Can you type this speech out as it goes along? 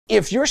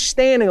If you're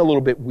standing a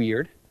little bit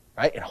weird,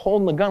 right, and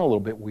holding the gun a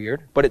little bit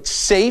weird, but it's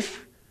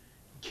safe,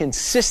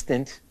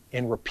 consistent,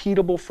 and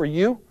repeatable for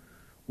you,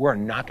 we're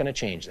not going to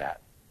change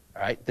that.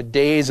 All right? The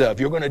days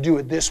of you're going to do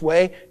it this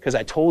way because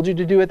I told you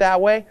to do it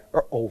that way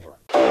are over.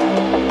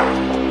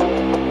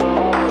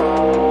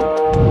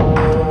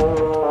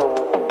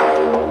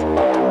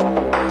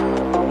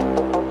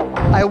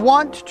 I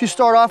want to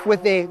start off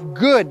with a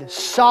good,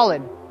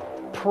 solid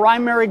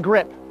primary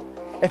grip.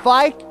 If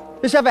I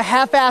just have a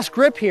half-ass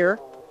grip here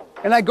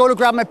and I go to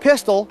grab my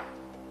pistol,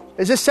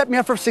 does this set me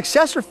up for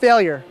success or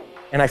failure?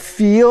 And I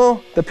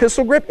feel the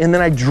pistol grip, and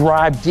then I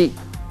drive deep.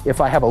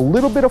 If I have a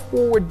little bit of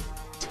forward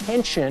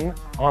tension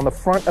on the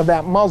front of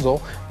that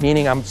muzzle,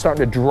 meaning I'm starting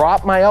to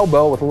drop my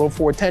elbow with a little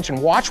forward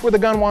tension, watch where the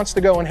gun wants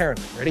to go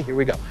inherently. Ready? Here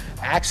we go.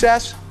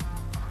 Access,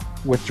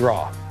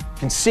 withdraw. You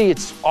can see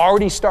it's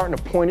already starting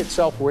to point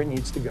itself where it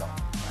needs to go.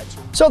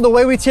 So the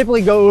way we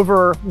typically go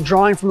over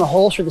drawing from the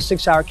holster at the SIG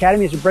SAUER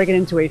Academy is to break it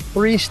into a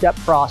 3-step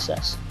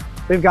process.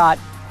 We've got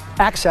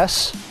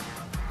access,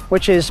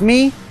 which is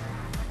me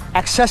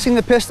accessing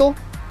the pistol.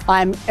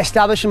 I'm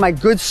establishing my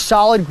good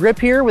solid grip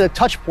here with a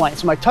touch point.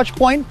 So my touch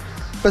point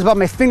goes about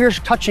my fingers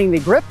touching the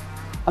grip.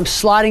 I'm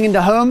sliding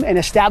into home and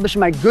establishing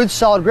my good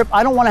solid grip.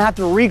 I don't want to have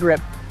to re-grip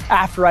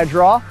after I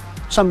draw,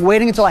 so I'm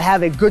waiting until I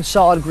have a good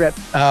solid grip.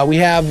 We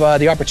have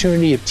the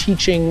opportunity of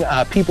teaching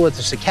people at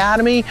this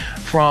academy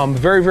from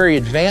very, very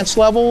advanced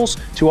levels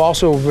to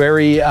also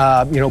very,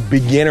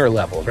 beginner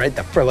levels, right?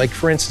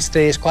 For instance,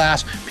 today's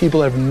class,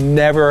 people have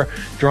never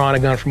drawn a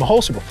gun from a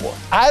holster before.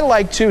 I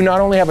like to not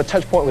only have a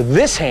touch point with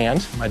this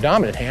hand, my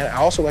dominant hand, I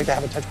also like to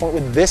have a touch point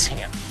with this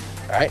hand,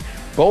 all right?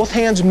 Both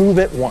hands move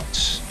at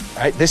once.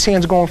 Right? This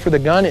hand's going for the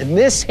gun, and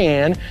this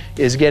hand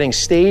is getting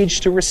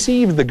staged to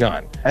receive the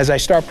gun. As I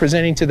start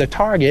presenting to the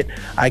target,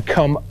 I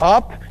come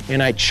up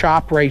and I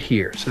chop right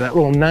here. So that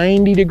little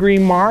 90-degree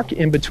mark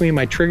in between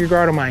my trigger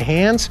guard and my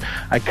hands,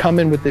 I come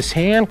in with this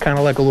hand, kind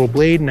of like a little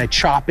blade, and I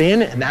chop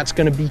in, and that's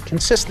going to be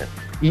consistent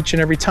each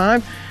and every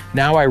time.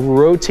 Now I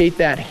rotate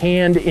that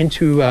hand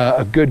into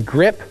a good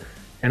grip,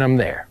 and I'm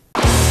there.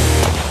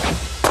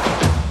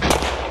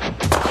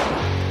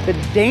 The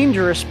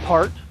dangerous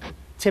part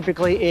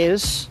typically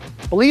is,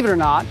 believe it or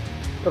not,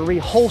 the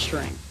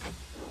reholstering.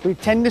 We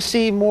tend to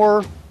see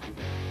more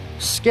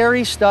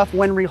scary stuff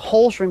when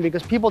reholstering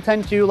because people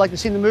tend to, like to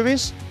see in the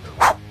movies,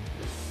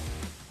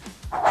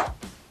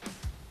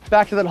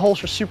 back to that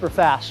holster super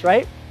fast,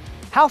 right?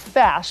 How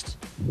fast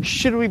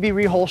should we be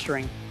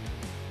reholstering?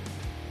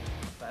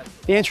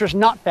 The answer is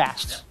not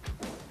fast.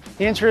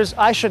 The answer is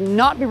I should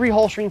not be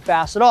reholstering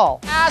fast at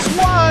all.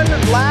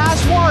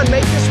 Last one,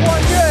 make this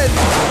one good.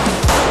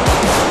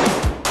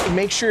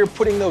 Make sure you're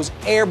putting those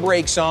air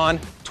brakes on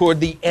toward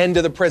the end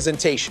of the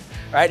presentation,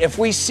 right? If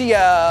we see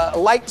a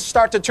light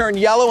start to turn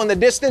yellow in the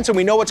distance and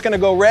we know it's going to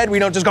go red, we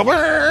don't just go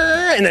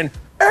and then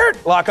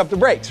lock up the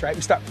brakes, right?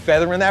 We start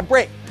feathering that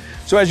brake.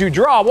 So as you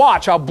draw,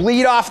 watch, I'll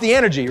bleed off the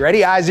energy.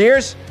 Ready? Eyes,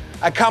 ears.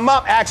 I come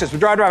up, access,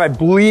 withdraw, drive. I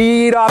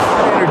bleed off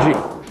that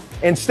energy.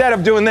 Instead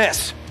of doing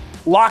this,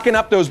 locking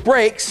up those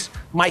brakes,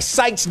 my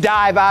sights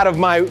dive out of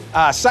my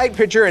sight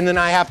picture, and then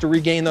I have to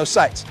regain those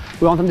sights.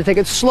 We want them to take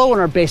it slow in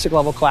our basic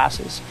level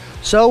classes.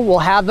 So we'll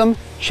have them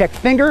check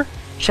finger,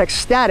 check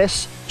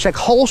status, check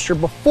holster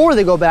before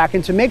they go back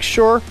in to make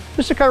sure,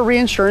 just to kind of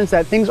reinsurance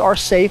that things are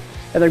safe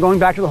and they're going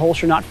back to the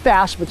holster, not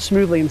fast, but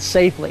smoothly and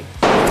safely.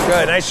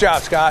 Good, nice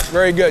job, Scott.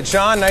 Very good.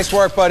 Sean, nice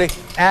work, buddy.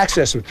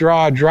 Access,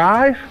 withdraw,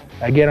 drive.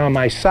 I get on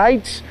my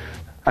sights.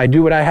 I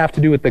do what I have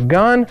to do with the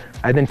gun.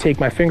 I then take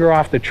my finger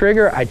off the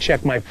trigger. I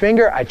check my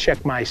finger. I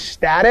check my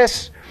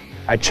status.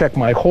 I check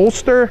my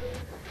holster.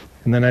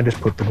 And then I just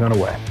put the gun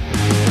away.